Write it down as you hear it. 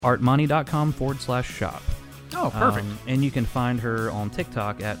artmanee.com/shop. Oh, perfect. And you can find her on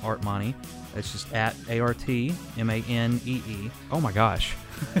TikTok at Artmanee. It's just at ARTMANEE. Oh my gosh.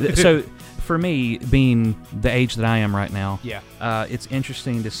 So for me, being the age that I am right now, it's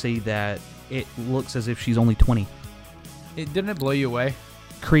interesting to see that it looks as if she's only 20. Didn't it blow you away?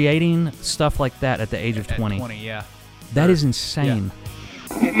 Creating stuff like that at the age of 20. 20, yeah. That is insane.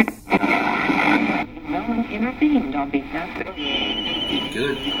 No one intervened on behalf of...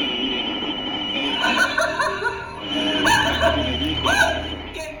 Good.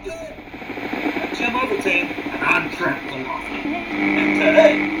 Get good. Jim Overton, and I'm Trent Aloft. And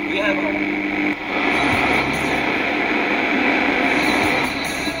today, we have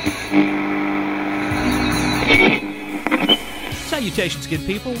Salutations, good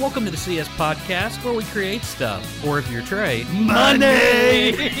people. Welcome to the CS Podcast, where we create stuff. Or if you're Trey,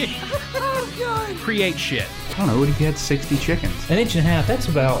 Money! Oh, God. Create shit. I don't know, what if you had 60 chickens? An inch and a half, that's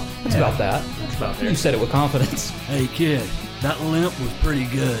about that. That's about there. You said it with confidence. Hey kid, that limp was pretty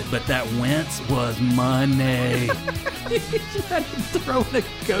good, but that wince was money. He's had him throwing a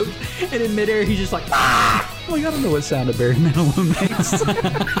coat, and in midair he's just like, ah! Like, I don't know what sound a Barry Manilow makes.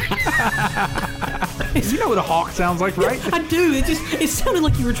 You know what a hawk sounds like, right? I do. It sounded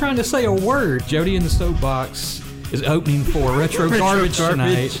like you were trying to say a word. Jody in the Soapbox is opening for Retro Garbage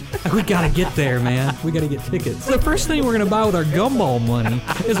tonight. We gotta get there, man. We gotta get tickets. The first thing we're gonna buy with our gumball money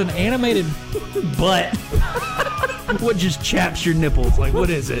is an animated butt. What just chaps your nipples? Like, what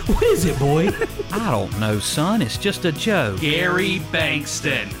is it? What is it, boy? I don't know, son. It's just a joke. Gary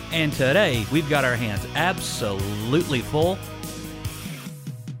Bankston. And today, we've got our hands absolutely full.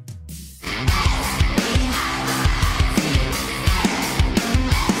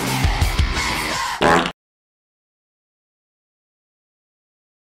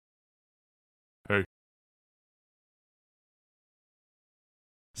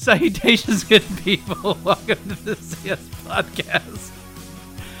 Salutations, good people. Welcome to the CS Podcast,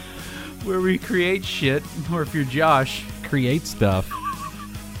 where we create shit, or if you're Josh, Create stuff.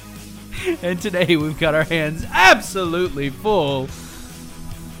 and today we've got our hands absolutely full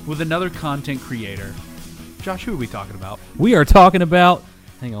with another content creator. Josh, who are we talking about? We are talking about...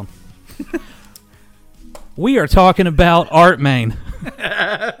 Hang on. We are talking about Artmanee.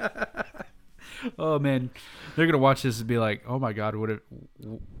 Oh, man. They're going to watch this and be like, oh, my God, what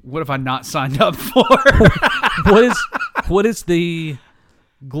have I not signed up for? what is the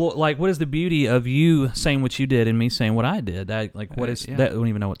beauty of you saying what you did and me saying what I did? That I don't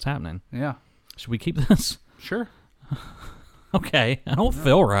even know what's happening. Yeah. Should we keep this? Sure. Okay. I don't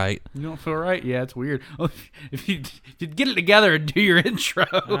feel right. You don't feel right? Yeah, it's weird. If you get it together and do your intro.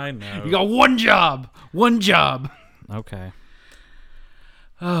 I know. You got one job. One job. Okay.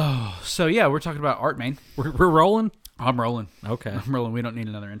 Oh, so yeah, we're talking about Artmanee. We're rolling? I'm rolling. Okay. I'm rolling. We don't need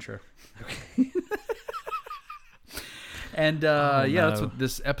another intro. Okay. And that's what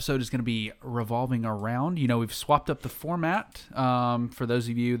this episode is going to be revolving around. You know, we've swapped up the format for those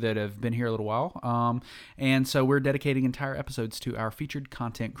of you that have been here a little while. And so we're dedicating entire episodes to our featured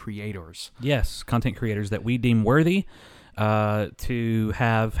content creators. Yes, content creators that we deem worthy to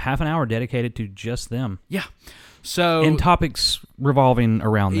have half an hour dedicated to just them. Yeah. So and topics revolving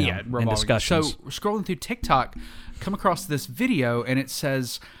around them and discussions. So scrolling through TikTok, come across this video and it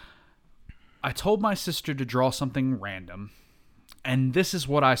says, I told my sister to draw something random, and this is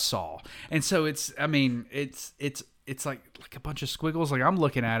what I saw. And so it's like a bunch of squiggles. Like I'm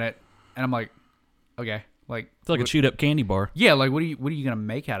looking at it and I'm like, okay, like it's like a chewed up candy bar. Yeah, like what are you gonna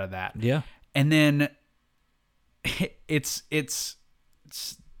make out of that? Yeah. And then it's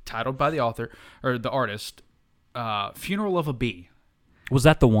titled by the author or the artist. Funeral of a Bee. Was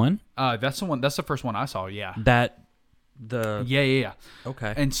that the one? That's the one. That's the first one I saw. Yeah. Yeah.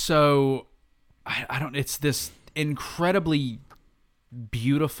 Okay. And so, I don't. It's this incredibly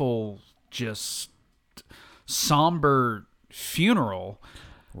beautiful, just somber funeral.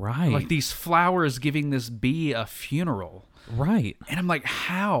 Right. Like these flowers giving this bee a funeral. Right. And I'm like,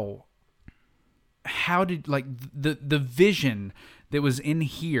 how? How did the vision that was in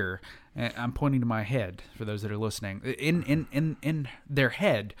here? I'm pointing to my head for those that are listening. In their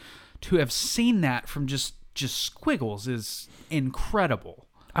head, to have seen that from just squiggles is incredible.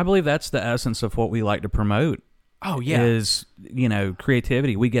 I believe that's the essence of what we like to promote. Oh yeah, is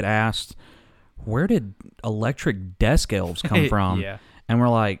creativity. We get asked, where did electric desk elves come from? Yeah, and we're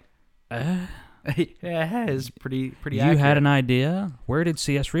like, yeah, it's pretty. You accurate. Had an idea? Where did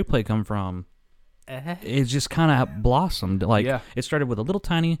CS Replay come from? It just kind of blossomed. It started with a little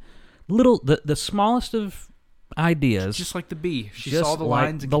tiny. The smallest of ideas. Just like the bee. She saw the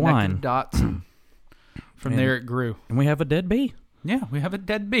lines and connected the dots. And from there it grew. And we have a dead bee. Yeah, we have a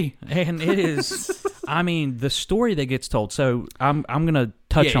dead bee. And it is, I mean, the story that gets told. So I'm going to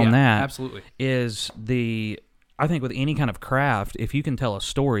touch on Yeah, that. absolutely. I think with any kind of craft, if you can tell a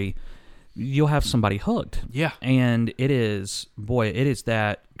story, you'll have somebody hooked. Yeah. And it is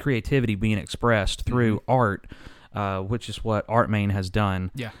that creativity being expressed through art, which is what Artmanee has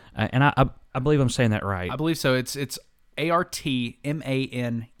done. Yeah. And I believe I'm saying that right. I believe so. It's Artmanee.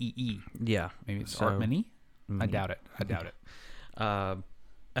 Yeah. Maybe it's So- Artmanee. I doubt it.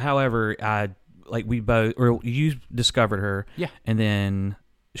 However, you discovered her, Yeah. and then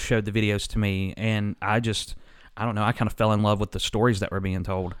showed the videos to me, and I don't know, I kind of fell in love with the stories that were being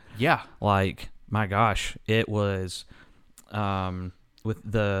told. Yeah. Like, my gosh, it was with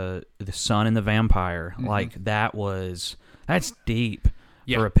the son and the vampire. Like, that's deep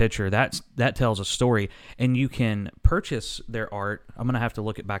Yeah. for a picture. That tells a story, and you can purchase their art. I'm gonna have to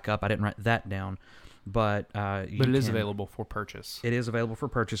look it back up. I didn't write that down. But But it is available for purchase. It is available for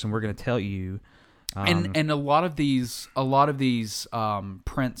purchase, and we're going to tell you. And a lot of these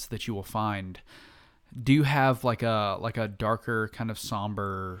prints that you will find do have like a darker kind of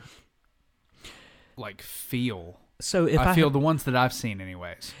somber like feel. So if I feel the ones that I've seen,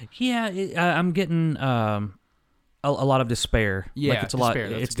 anyways. Yeah, I'm getting a lot of despair. Yeah, like it's despair,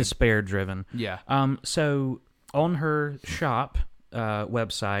 that's It's good. despair driven. Yeah. So on her shop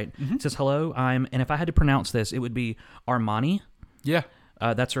website, Mm-hmm. it says hello. And if I had to pronounce this, it would be Artmanee. Yeah.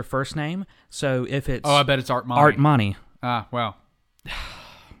 That's her first name. So if it's Oh, I bet it's Artmanee. Artmanee. Ah, well.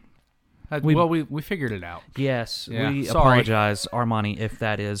 We- We figured it out. Yes, Yeah, we sorry. apologize, Artmanee, if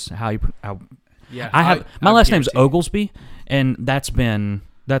that is how you. Yeah. I have my last name's guarantee. Oglesby, and that's been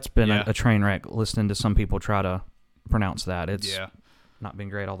Yeah. a train wreck listening to some people try to pronounce that. It's Yeah. not been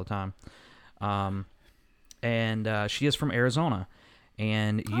great all the time. And she is from Arizona,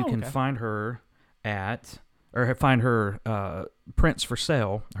 and you can okay. find her find her prints for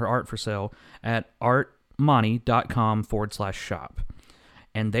sale, her art for sale at artmanee.com/shop,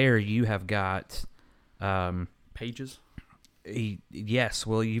 and there you have got. Pages. Yes,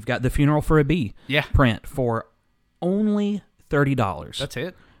 well, you've got the Funeral for a Bee Yeah. print for only $30. That's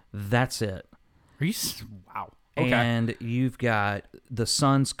it. That's it. Wow. Okay. And you've got the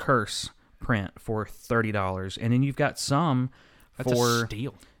Sun's Curse print for $30, and then you've got some That's a for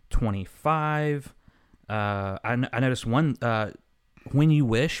steal. $25. I noticed one When You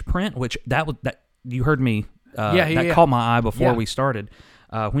Wish print, which that you heard me. That caught my eye before Yeah. we started.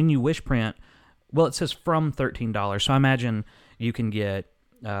 When You Wish print. Well, it says from $13, so I imagine you can get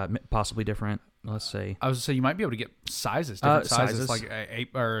possibly different. Let's see. I was gonna say you might be able to get different sizes, sizes. like a 8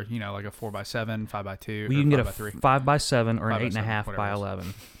 or like a 4x7, 5x2. Well, you can get a 5x7 or an 5x7, 8.5 by whatever it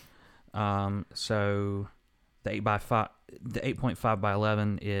 11. So the 8.5 by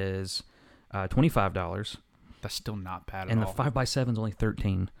 11 is $25, That's still not bad at and all. the 5x7 is only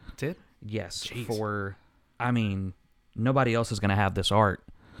 $13. That's it. Yes, Jeez. Nobody else is going to have this art,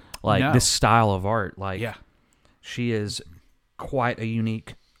 like No. this style of art. Like, Yeah. she is quite a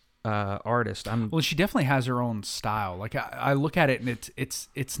unique artist. Well, she definitely has her own style. Like I look at it and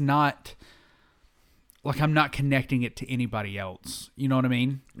it's not like I'm not connecting it to anybody else. You know what I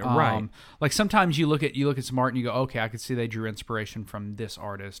mean? Right. Like sometimes you look at some art and you go, okay, I could see they drew inspiration from this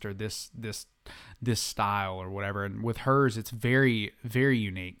artist or this style or whatever. And with hers, it's very, very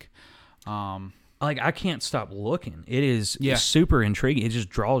unique. Like, I can't stop looking. It is Yeah. super intriguing. It just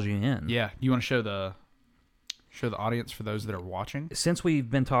draws you in. Yeah. You want to show the audience for those that are watching? Since we've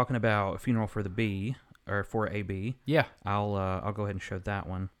been talking about Funeral for the Bee, or for a bee, Yeah. I'll go ahead and show that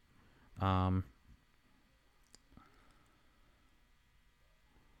one. And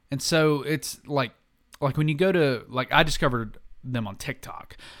so it's like when you go to, like, I discovered them on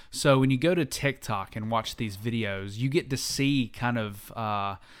TikTok. So when you go to TikTok and watch these videos, you get to see kind of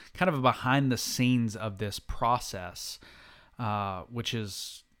a behind the scenes of this process, which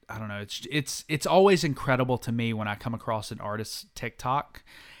is, I don't know, it's always incredible to me when I come across an artist's TikTok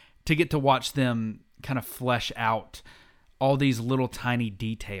to get to watch them kind of flesh out all these little tiny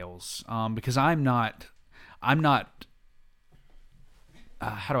details, because I'm not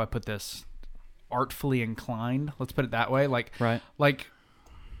how do I put this? Artfully inclined. Let's put it that way. Like, Right. Like,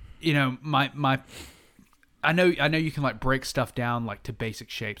 you know, I know you can like break stuff down like to basic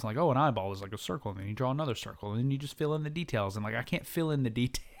shapes. Like, oh, an eyeball is like a circle, and then you draw another circle, and then you just fill in the details. And like, I can't fill in the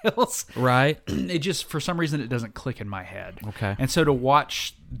details. Right. It just, for some reason, it doesn't click in my head. Okay. And so to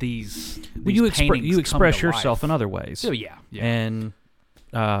watch these Well, you paintings express come to yourself life, in other ways. Oh yeah, yeah, And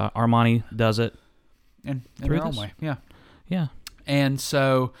Artmanee does it. and in through their own this. way, yeah. Yeah. And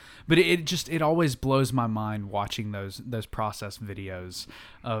so, but it always blows my mind watching those process videos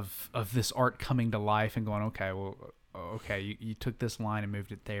of this art coming to life and going, okay, well, okay, you took this line and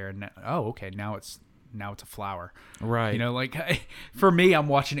moved it there, and okay, now it's a flower. Right. You know, like for me, I'm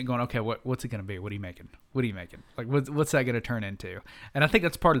watching it going, okay, what's it gonna be? What are you making? What are you making? Like, what's that gonna turn into? And I think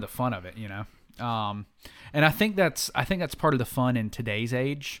that's part of the fun of it, you know. And I think that's part of the fun in today's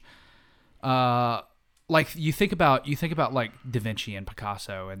age. Like you think about like Da Vinci and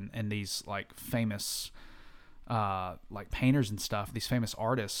Picasso and these like famous like painters and stuff, these famous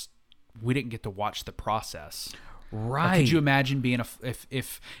artists. We didn't get to watch the process. Right. Like, could you imagine being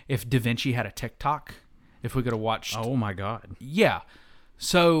if Da Vinci had a TikTok? If we could have watched. Oh my God. Yeah.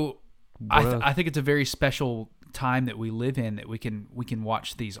 So I think it's a very special time that we live in, that we can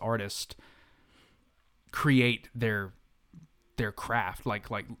watch these artists create their craft, like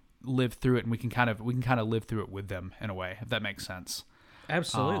live through it, and we can kind of live through it with them in a way, if that makes sense.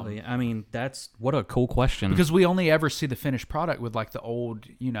 Absolutely. I mean, that's what a cool question. Because we only ever see the finished product with like the old,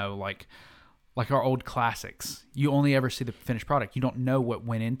 you know, like our old classics. You only ever see the finished product. You don't know what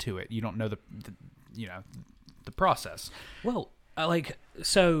went into it. You don't know the you know, the process. Well,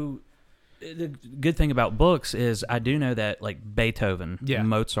 so the good thing about books is I do know that like Beethoven,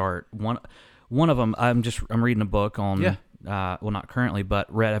 Mozart, one of them. I'm reading a book on. Well, not currently, but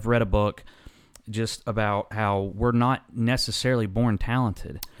I've read a book just about how we're not necessarily born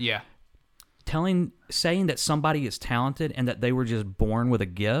talented. Yeah. Saying that somebody is talented and that they were just born with a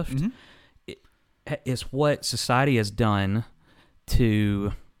gift is what society has done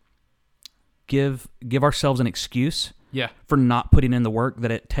to give ourselves an excuse for not putting in the work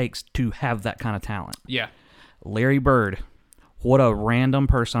that it takes to have that kind of talent. Yeah. Larry Bird, what a random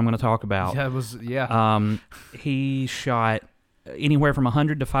person I'm going to talk about. Yeah, it was, he shot anywhere from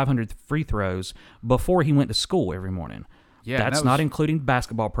 100 to 500 free throws before he went to school every morning. Yeah, that's not including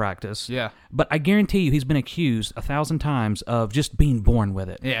basketball practice. Yeah. But I guarantee you he's been accused 1,000 times of just being born with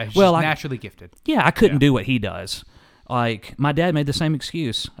it. Yeah, he's just naturally gifted. Yeah, I couldn't do what he does. Like, my dad made the same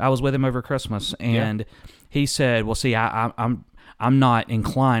excuse. I was with him over Christmas, and he said, well, see, I'm not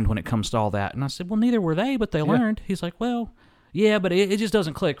inclined when it comes to all that. And I said, well, neither were they, but they learned. He's like, well, yeah, but it just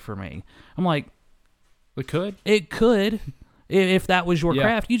doesn't click for me. I'm like, it could. It could, if that was your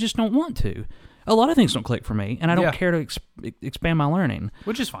craft. You just don't want to. A lot of things don't click for me, and I don't care to expand my learning.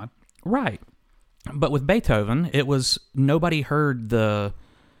 Which is fine. Right. But with Beethoven, it was nobody heard the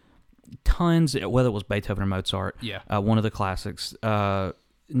tons, whether it was Beethoven or Mozart, one of the classics,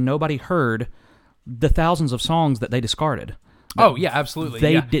 nobody heard the thousands of songs that they discarded. Oh, yeah, absolutely.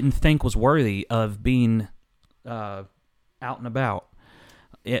 They didn't think was worthy of being out and about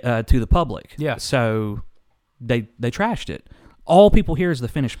to the public. Yeah. So they trashed it. All people hear is the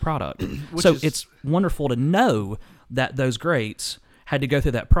finished product. So it's wonderful to know that those greats had to go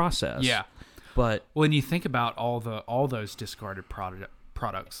through that process. Yeah. But when you think about all those discarded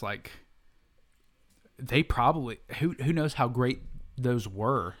products, like they probably who knows how great those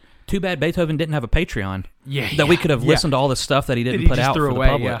were. Too bad Beethoven didn't have a Patreon. Yeah. That we could have listened to all the stuff that he didn't put out for the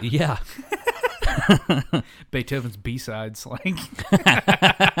public. Yeah. Beethoven's B-sides, like.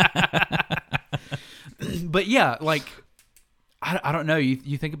 But yeah, like I don't know.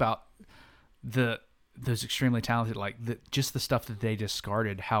 You think about those extremely talented, like just the stuff that they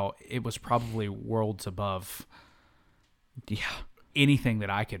discarded, how it was probably worlds above anything that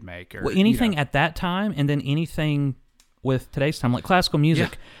I could make. Or anything at that time, and then anything with today's time, like classical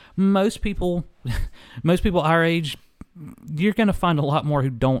music. Most people our age, you're going to find a lot more who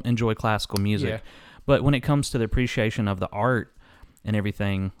don't enjoy classical music. Yeah. But when it comes to the appreciation of the art and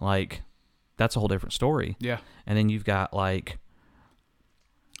everything, like that's a whole different story. Yeah. And then you've got like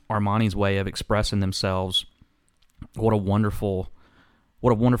Armanee's way of expressing themselves. What a wonderful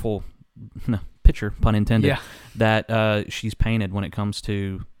picture, pun intended, that she's painted when it comes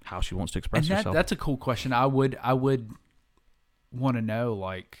to how she wants to express herself. That's a cool question. I would want to know,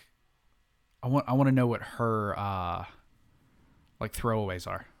 like, I want to know what her like throwaways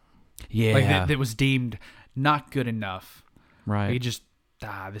are. Yeah, like that was deemed not good enough. Right.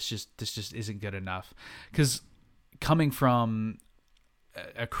 Like this just isn't good enough. Because coming from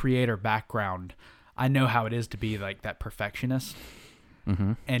a creator background, I know how it is to be like that perfectionist.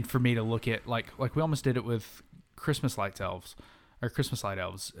 Mm-hmm. And for me to look at like we almost did it with Christmas Light Elves.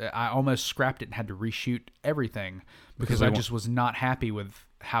 I almost scrapped it and had to reshoot everything because I just was not happy with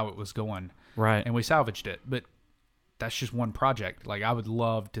how it was going. Right. And we salvaged it. But that's just one project. Like, I would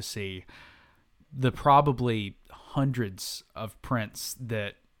love to see the probably hundreds of prints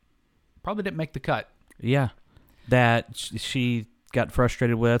that probably didn't make the cut. Yeah. That she got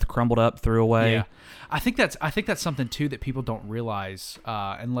frustrated with, crumbled up, threw away. Yeah. I think that's something too that people don't realize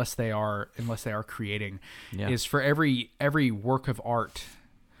unless they are creating is for every work of art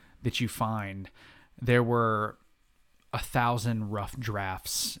that you find, there were 1,000 rough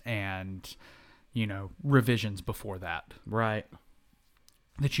drafts and, revisions before that. Right.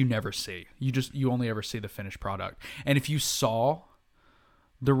 That you never see. You only ever see the finished product. And if you saw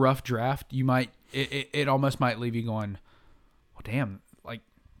the rough draft, it almost might leave you going, well, damn, like,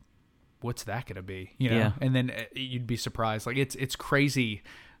 what's that going to be? Yeah. And then you'd be surprised. Like, it's crazy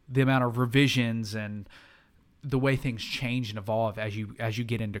the amount of revisions and the way things change and evolve as you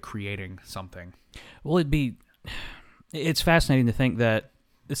get into creating something. Well, it's fascinating to think that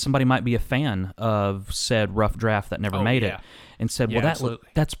somebody might be a fan of said rough draft that never made it, and said, "Well,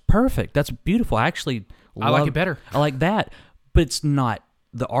 that's perfect. That's beautiful. I like it better. I like that." But it's not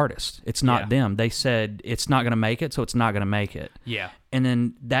the artist. It's not them. They said it's not going to make it, so it's not going to make it. Yeah. And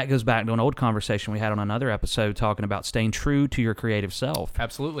then that goes back to an old conversation we had on another episode talking about staying true to your creative self.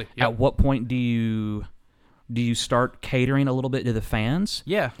 Absolutely. Yep. At what point do you start catering a little bit to the fans?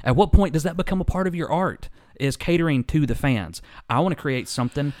 Yeah. At what point does that become a part of your art? Is catering to the fans. I want to create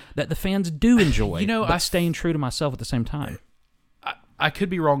something that the fans do enjoy, but staying true to myself at the same time. I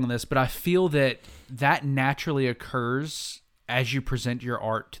could be wrong on this, but I feel that naturally occurs as you present your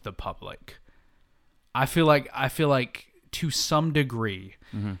art to the public. I feel like to some degree,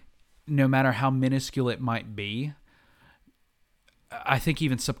 no matter how minuscule it might be, I think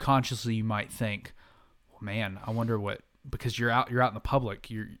even subconsciously you might think, well, man, I wonder what, because you're out in the public,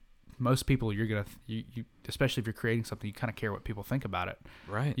 most people you're gonna you especially if you're creating something, you kind of care what people think about it,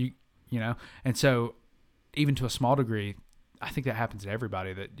 right? And so even to a small degree, I think that happens to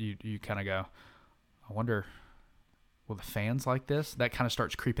everybody, that you kind of go, I wonder, will the fans like this? That kind of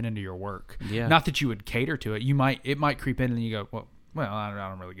starts creeping into your work. Yeah. Not that you would cater to it. It might creep in and you go, well, I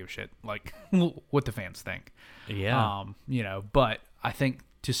don't really give a shit, like what the fans think. Yeah. But I think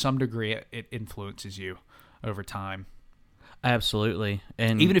to some degree it influences you over time. Absolutely.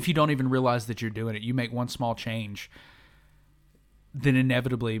 And even if you don't even realize that you're doing it, you make one small change, then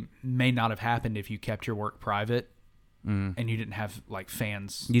inevitably may not have happened if you kept your work private and you didn't have like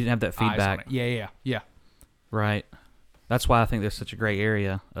fans. You didn't have that feedback. Yeah. Right. That's why I think there's such a gray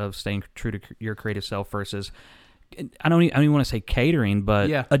area of staying true to your creative self versus, I don't even want to say catering,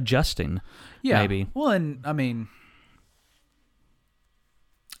 but adjusting. Yeah. Maybe. Well, and I mean,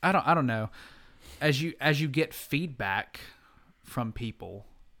 I don't know. As you get feedback from people,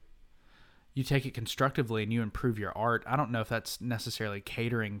 you take it constructively and you improve your art. I don't know if that's necessarily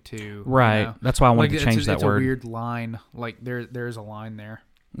catering to. Right. That's why I wanted to change that it's word. It's a weird line. Like there's a line there.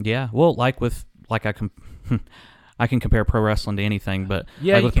 Yeah. Well, I can compare pro wrestling to anything, but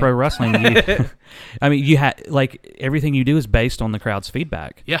with pro wrestling, you have like everything you do is based on the crowd's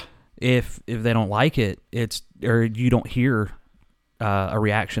feedback. Yeah. If they don't like it, or you don't hear a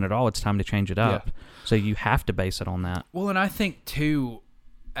reaction at all, it's time to change it up. Yeah. So you have to base it on that. Well, and I think too,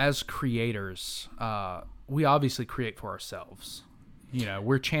 as creators, we obviously create for ourselves.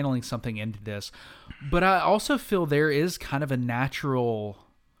 We're channeling something into this, but I also feel there is kind of a natural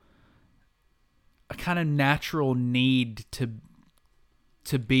need to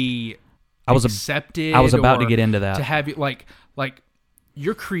be accepted. I was about to get into that. To have you like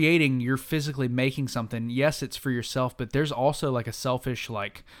you're creating, you're physically making something. Yes, it's for yourself, but there's also like a selfish,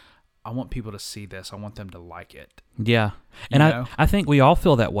 like, I want people to see this. I want them to like it. Yeah. And I think we all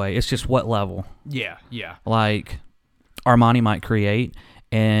feel that way. It's just what level. Yeah. Like Artmanee might create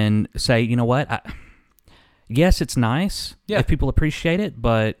and say, you know what? Yes, it's nice if people appreciate it,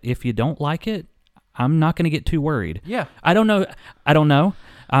 but if you don't like it, I'm not going to get too worried. Yeah. I don't know.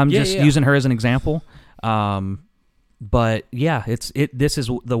 I'm just using her as an example. But yeah, this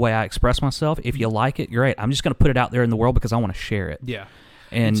is the way I express myself. If you like it, great. I'm just going to put it out there in the world because I want to share it. Yeah.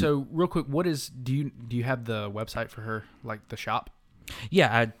 And so real quick, do you have the website for her, like the shop? Yeah,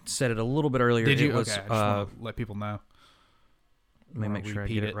 I said it a little bit earlier. Did you? Okay, I just want to let people know. Let me make sure I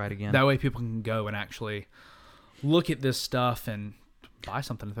get it right again. That way people can go and actually look at this stuff and buy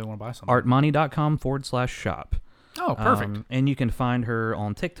something if they want to buy something. Artmanee.com/shop. Oh, perfect. And you can find her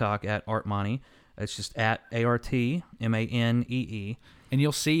on TikTok at Artmanee. It's just at ARTMANEE. And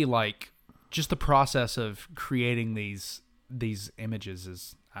you'll see like just the process of creating these images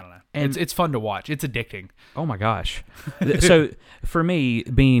is, I don't know. And it's fun to watch. It's addicting. Oh my gosh. So for me,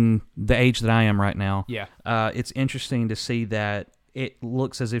 being the age that I am right now, it's interesting to see that it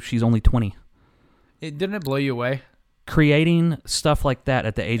looks as if she's only 20. Didn't it blow you away? Creating stuff like that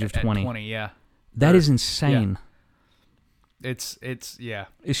at the age of 20. At 20, yeah. That is insane. Yeah. It's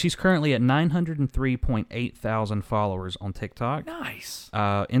She's currently at 903.8 thousand followers on TikTok. Nice.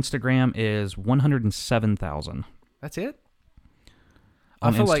 Instagram is 107,000. That's it?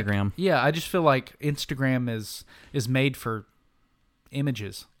 On Instagram. I just feel like Instagram is made for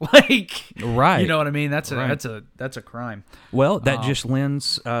images. Like, Right. You know what I mean? That's a Right. that's a crime. Well, that just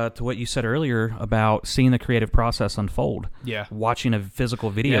lends to what you said earlier about seeing the creative process unfold. Yeah. Watching a physical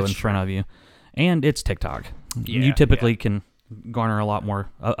video That's in front of you. And it's TikTok. Yeah, You typically can garner a lot more,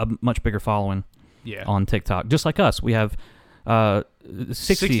 a much bigger following Yeah. on TikTok. Just like us. We have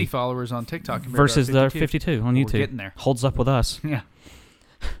 60 followers on TikTok compared versus to the our 52 on We're YouTube. getting there. Holds up with us. Yeah.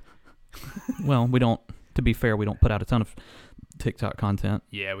 Well, we don't, to be fair, we don't put out a ton of TikTok content.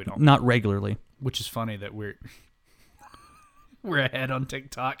 Yeah, we don't. Not regularly. Which is funny that we're ahead on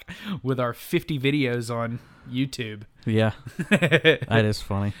TikTok with our 50 videos on YouTube. Yeah. That is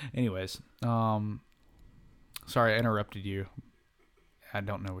funny. Anyways, sorry I interrupted you. I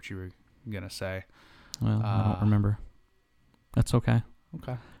don't know what you were gonna say. Well, I don't remember. That's okay.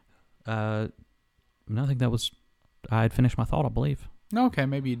 Okay. No, I think that was, I had finished my thought, I believe. No, okay,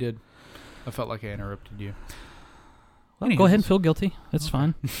 maybe you did. I felt like I interrupted you. Well, go ahead and feel guilty. It's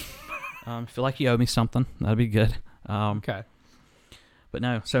fine. Feel like you owe me something. That'd be good. Okay. But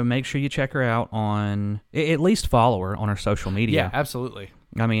no, so make sure you check her out on, at least follow her on her social media. Yeah, absolutely.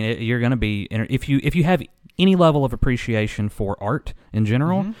 I mean, you're going to be, if you have any level of appreciation for art in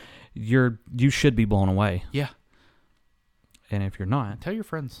general, you should be blown away. Yeah. And if you're not, Tell your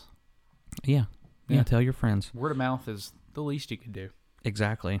friends. yeah, tell your friends. Word of mouth is the least you can do.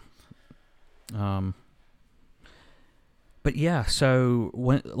 Exactly. But yeah, so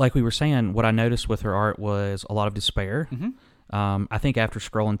like we were saying, what I noticed with her art was a lot of despair. I think after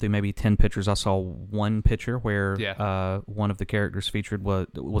scrolling through maybe 10 pictures, I saw one picture where one of the characters featured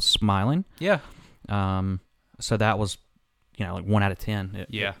was smiling. Yeah. So that was, like 1 out of 10.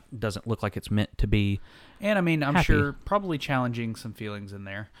 It doesn't look like it's meant to be. And I mean, I'm happy. sure probably challenging some feelings in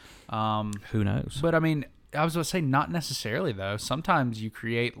there. Who knows? But I mean, I was going to say not necessarily though. Sometimes you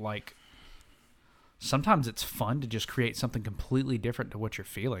create sometimes it's fun to just create something completely different to what you're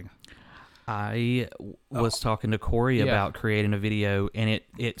feeling. I was talking to Corey about creating a video, and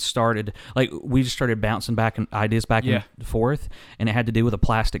it started, we just started bouncing ideas back and forth, and it had to do with a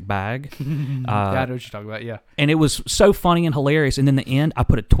plastic bag. I know what you're talking about, yeah. And it was so funny and hilarious, and in the end, I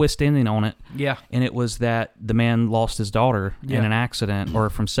put a twist ending on it. Yeah. And it was that the man lost his daughter in an accident or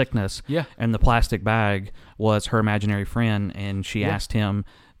from sickness. Yeah. And the plastic bag was her imaginary friend, and she asked him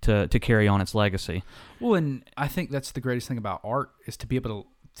to carry on its legacy. Well, and I think that's the greatest thing about art is to be able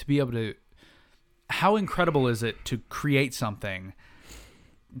to how incredible is it to create something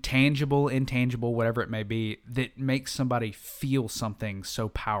tangible, intangible, whatever it may be, that makes somebody feel something so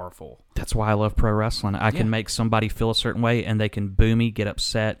powerful. That's why I love pro wrestling. I can make somebody feel a certain way, and they can boo me, get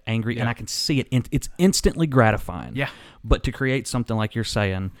upset, angry, and I can see it. It's instantly gratifying. Yeah. But to create something like you're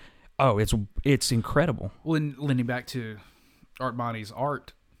saying, it's incredible. Well, and leaning back to Artmanee's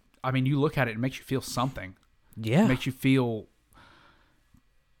art, I mean, you look at it, it makes you feel something. Yeah. It makes you feel,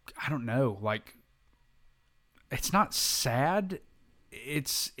 I don't know, like, it's not sad.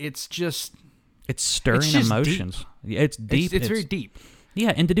 It's just... It's stirring it's just emotions. Deep. It's deep. It's very deep.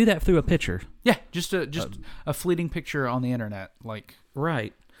 Yeah, and to do that through a picture. Yeah, just a fleeting picture on the internet, like...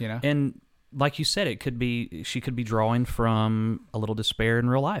 Right. You know? And like you said, she could be drawing from a little despair in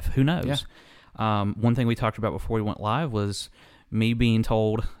real life. Who knows? Yeah. One thing we talked about before we went live was me being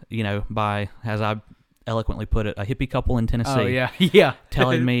told, by, as I eloquently put it, a hippie couple in Tennessee. Oh, yeah.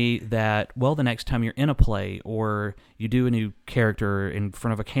 telling me that, well, the next time you're in a play or you do a new character in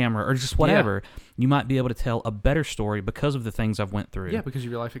front of a camera or just whatever, you might be able to tell a better story because of the things I've went through. Yeah, because of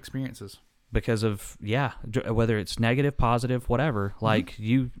your life experiences. Because of, whether it's negative, positive, whatever, like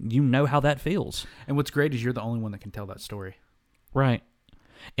you know how that feels. And what's great is you're the only one that can tell that story. Right.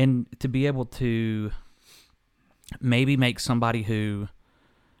 And to be able to maybe make somebody who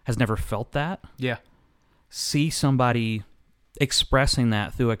has never felt that see somebody expressing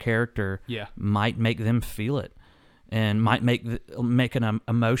that through a character might make them feel it and might make an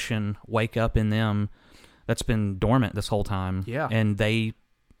emotion wake up in them that's been dormant this whole time. Yeah. And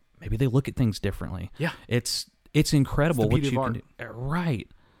maybe they look at things differently. Yeah. It's incredible what you can do. Right.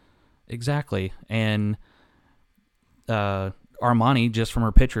 Exactly. And Artmanee, just from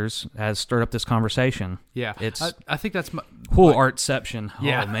her pictures, has stirred up this conversation. Yeah. I think that's my... Artception.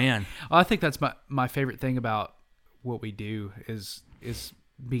 Yeah. Oh, man. I think that's my favorite thing about what we do is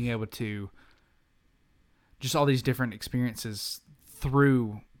being able to just all these different experiences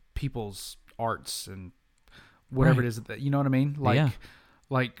through people's arts and whatever it is that, you know what I mean?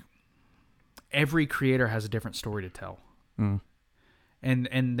 Like every creator has a different story to tell.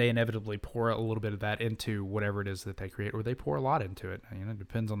 And they inevitably pour a little bit of that into whatever it is that they create, or they pour a lot into it. It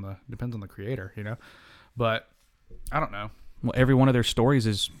depends on the creator, But I don't know. Well, every one of their stories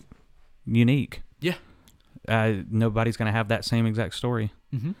is unique. Yeah. nobody's going to have that same exact story.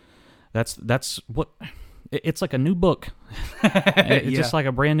 Mm-hmm. That's what it's like, a new book. It's just like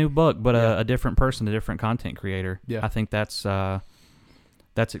a brand new book, but a different person, a different content creator. Yeah. I think that's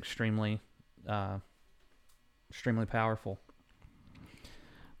extremely extremely powerful.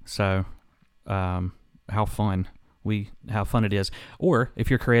 So how fun it is. Or if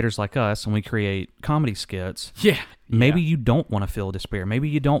you're creators like us and we create comedy skits, maybe you don't want to feel despair. Maybe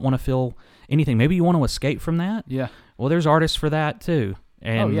you don't want to feel anything. Maybe you want to escape from that. Yeah. Well, there's artists for that too.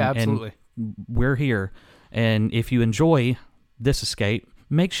 And, absolutely. And we're here. And if you enjoy this escape,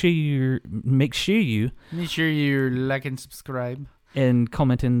 make sure you like and subscribe. And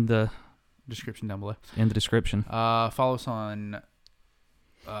comment in the description down below. In the description. Follow us on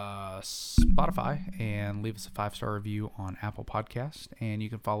Spotify and leave us a 5-star review on Apple Podcast. And you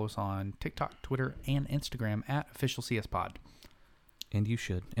can follow us on TikTok, Twitter, and Instagram at @OfficialCSPod. And you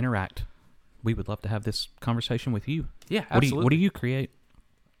should interact. We would love to have this conversation with you. Yeah, absolutely. What do you create?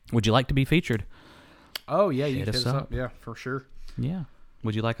 Would you like to be featured? Oh, yeah, you hit hit us us up. up. Yeah, for sure. Yeah.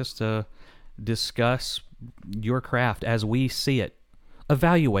 Would you like us to discuss your craft as we see it?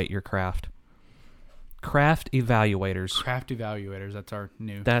 Evaluate your craft. Craft evaluators. Craft evaluators. That's our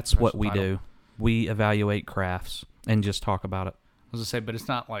new. That's what we title. do. We evaluate crafts and just talk about it. I was gonna say, but it's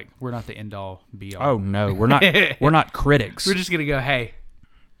not like we're not the end all be all. Oh no, we're not. We're not critics. We're just gonna go, hey,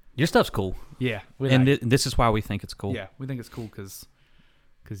 your stuff's cool. Yeah, and this is why we think it's cool. Yeah, we think it's cool because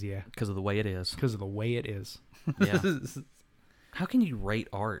of the way it is. Because of the way it is. Yeah. How can you rate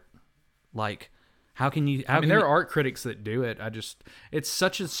art? Like, how can you? I mean, there are art critics that do it. It's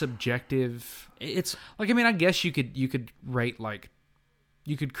such a subjective. It's like, I mean, I guess you could rate, like,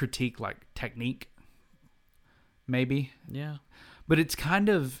 you could critique like technique, maybe. Yeah. But it's kind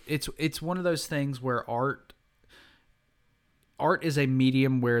of it's one of those things where art is a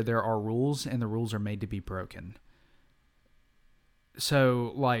medium where there are rules and the rules are made to be broken.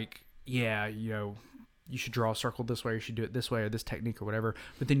 So, like, yeah, you should draw a circle this way, or you should do it this way, or this technique, or whatever.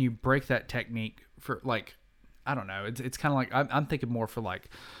 But then you break that technique for, like, I don't know. It's kind of like, I'm thinking more for, like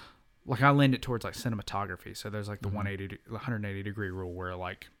I lend it towards, like, cinematography. So there's, like, the 180 degree rule where,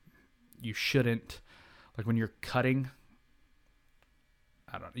 like, you shouldn't, like, when you're cutting,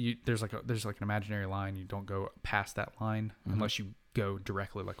 I don't know, there's like an imaginary line. You don't go past that line unless you go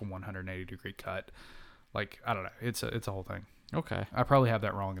directly, like, a 180 degree cut. Like, I don't know. It's a whole thing. Okay. I probably have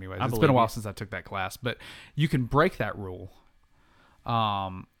that wrong anyways. It's been a while since I took that class, but you can break that rule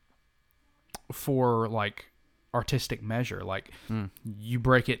for, like, artistic measure. Like, you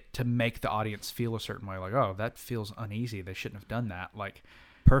break it to make the audience feel a certain way. Like, oh, that feels uneasy. They shouldn't have done that. Like,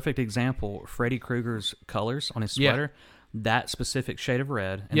 perfect example, Freddy Krueger's colors on his sweater, that specific shade of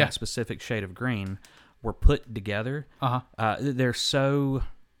red and that specific shade of green were put together. They're so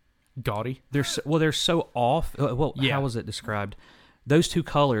gaudy. They're so off. How was it described? Those two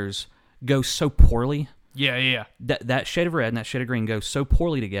colors go so poorly. Yeah. That shade of red and that shade of green go so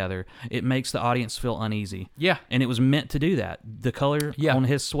poorly together, it makes the audience feel uneasy. Yeah. And it was meant to do that. The color on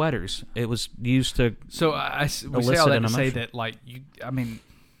his sweaters, it was used to. So we say all that to say that, like,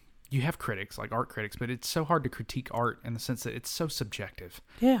 you have critics, like art critics, but it's so hard to critique art in the sense that it's so subjective.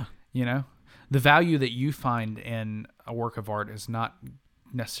 Yeah. You know, the value that you find in a work of art is not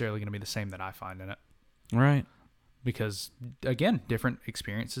necessarily going to be the same that I find in it. Right. Because, again, different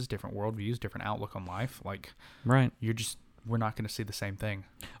experiences, different worldviews, different outlook on life. Like, right. We're not going to see the same thing.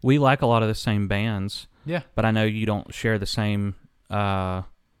 We like a lot of the same bands. Yeah. But I know you don't share the same,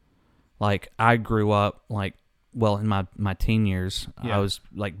 like, I grew up, like, well, in my teen years, I was,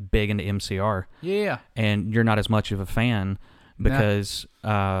 like, big into MCR. Yeah. And you're not as much of a fan because...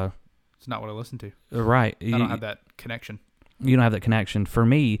 it's not what I listen to. Right. I don't have that connection. You don't have that connection. For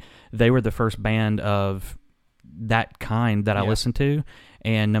me, they were the first band of that kind that I listened to,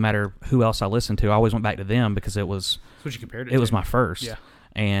 and no matter who else I listened to, I always went back to them because it was... That's what you compared it to. It was my first. Yeah.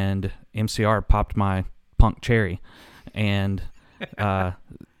 And MCR popped my punk cherry. And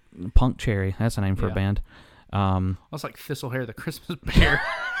Punk Cherry, that's a name for a band. I was like Thistlehair the Christmas Bear.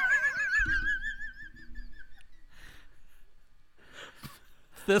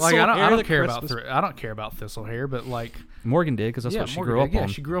 Like, I don't care about Thistlehair, but, like, Morgan did because that's what she grew up on. Yeah,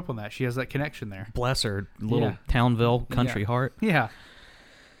 she grew up on that. She has that connection there. Bless her, little Townville country heart. Yeah,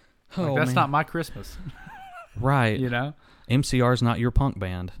 like, that's not my Christmas. Right. You know, MCR's not your punk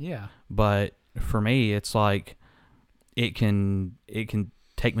band. Yeah, but for me, it's like it can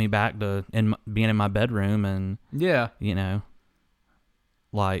take me back to being in my bedroom and you know,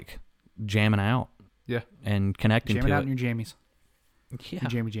 like jamming out. Yeah, and connecting jamming to out it. in your jammies. Yeah.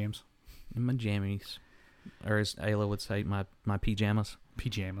 Jammy James. In my jammies. Or as Ayla would say, my pajamas.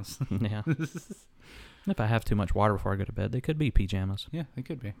 Pajamas. Yeah. If I have too much water before I go to bed, they could be pajamas. Yeah, they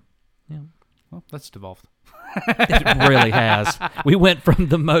could be. Yeah. Well, that's devolved. It really has. We went from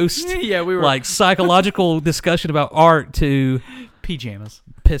the most Yeah, we were like psychological discussion about art to pajamas.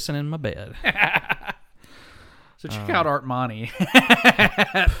 pissing in my bed. So check out Artmanee.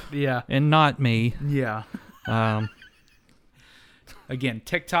 Yeah. And not me. Yeah. Again,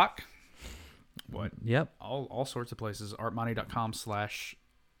 TikTok. What? Yep. All sorts of places.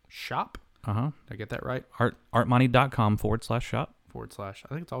 Artmanee.com/shop. Uh-huh. Did I get that right? Artmoney.com/shop. / I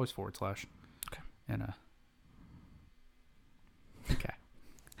think it's always / Okay. And okay.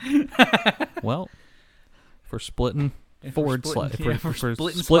 Well, for splitting And forward for slash splitting- yeah, for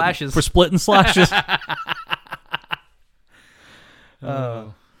splitting slashes. For splitting slashes.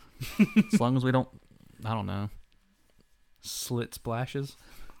 Oh. As long as we don't, I don't know, Slit splashes.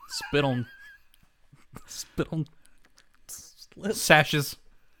 spit on Sashes.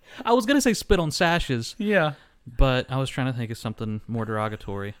 I was gonna say spit on sashes, Yeah. but I was trying to think of something more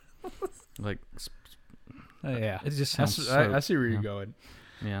derogatory. Like, Yeah. it just I sounds. I see where you're going.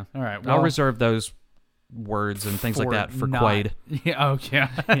 Yeah. All right. I'll reserve those words and things like that for not- Quaid. Yeah. Oh,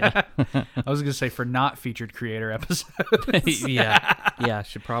 yeah. I was gonna say for not featured creator episodes. yeah.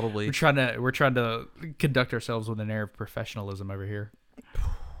 Should probably. We're trying to conduct ourselves with an air of professionalism over here.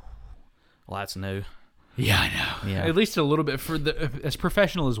 Well, that's new. Yeah, I know. Yeah. At least a little bit for as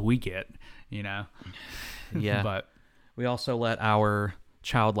professional as we get, you know. Yeah. But We also let our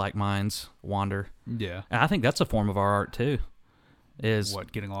childlike minds wander. yeah. And I think that's a form of our art too. Is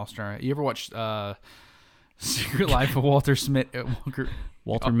What, getting lost in our... You ever watched Secret Life of Walter Smith?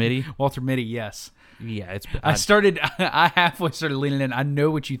 Walter Mitty? Walter Mitty, yes. Yeah, it's. I halfway started leaning in. I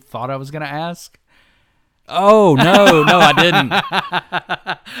know what you thought I was going to ask. Oh no, I didn't.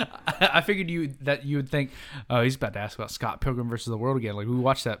 I figured you would think, oh, he's about to ask about Scott Pilgrim versus the World again. Like, we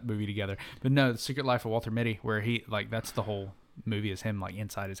watched that movie together. But no, The Secret Life of Walter Mitty, where he, like, that's the whole movie is him, like,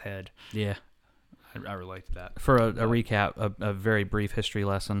 inside his head. Yeah. I relate to that. For a recap, a very brief history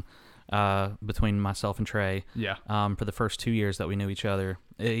lesson between myself and Trey. Yeah. For the first 2 years that we knew each other,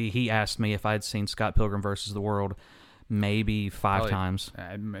 he asked me if I'd seen Scott Pilgrim versus the World maybe five times.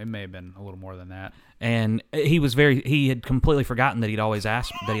 It may have been a little more than that. And he had completely forgotten that he'd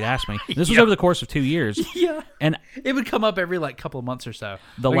asked me. This was over the course of 2 years. Yeah. And It would come up every, like, couple of months or so.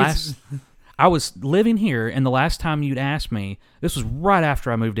 I was living here, and the last time you'd asked me, this was right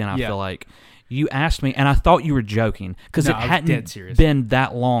after I moved in, I feel like. You asked me, and I thought you were joking, because No, it I was hadn't dead serious. been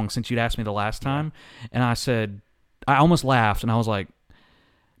that long since you'd asked me the last time. And I said, I almost laughed, and I was like,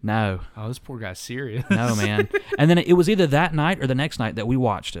 no. Oh, this poor guy's serious. No, man. And then it was either that night or the next night that we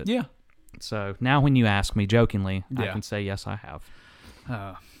watched it. Yeah. So now when you ask me jokingly, I Yeah. can say, yes, I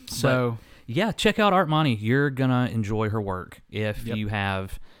have. So... Yeah, check out Artmanee. You're gonna enjoy her work. If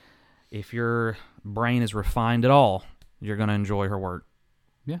your brain is refined at all, you're gonna enjoy her work.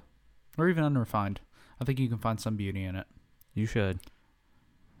 Yeah. Or even unrefined. I think you can find some beauty in it. You should.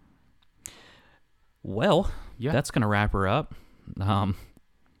 Well, Yeah. that's gonna wrap her up.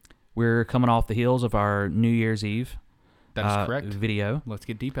 We're coming off the heels of our New Year's Eve That is correct. video. Let's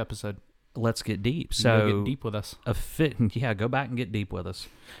get deep episode. Let's get deep. You So go get deep with us. go back and get deep with us.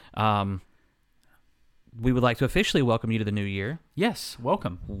 We would like to officially welcome you to the new year. Yes.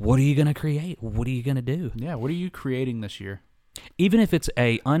 Welcome. What are you going to create? What are you going to do? Yeah. What are you creating this year? Even if it's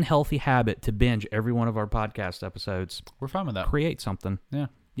a unhealthy habit to binge every one of our podcast episodes, We're fine with that. create something. Yeah.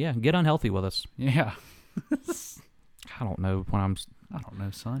 Yeah, get unhealthy with us. Yeah. I don't know when I don't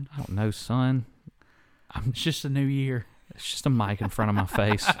know, son. I don't know, son. It's just a new year. It's just a mic in front of my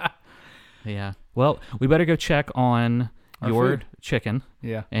face. Yeah. Well, we better go check on Our your food. chicken.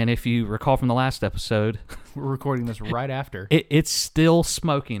 Yeah. And if you recall from the last episode, We're recording this right after. it's still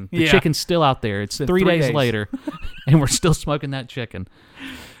smoking. The Yeah. chicken's still out there. It's been 3 3 days days. later, and we're still smoking that chicken.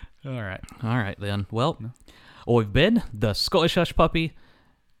 All right. All right, then. Well, we've been the Scottish Hush Puppy.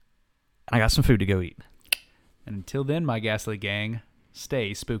 I got some food to go eat. And until then, my ghastly gang,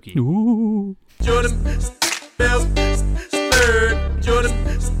 stay spooky. Ooh. Jordan Bell stirred. Jordan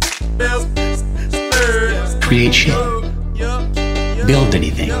Bell stirred. Create shit. Build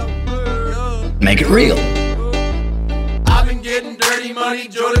anything. Make it real. I've been getting dirty money,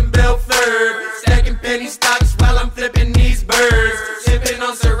 Jordan Bell third. Stacking penny stocks while I'm flipping these birds. Sipping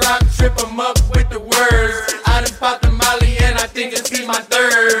on Ciroc, trip 'em up with the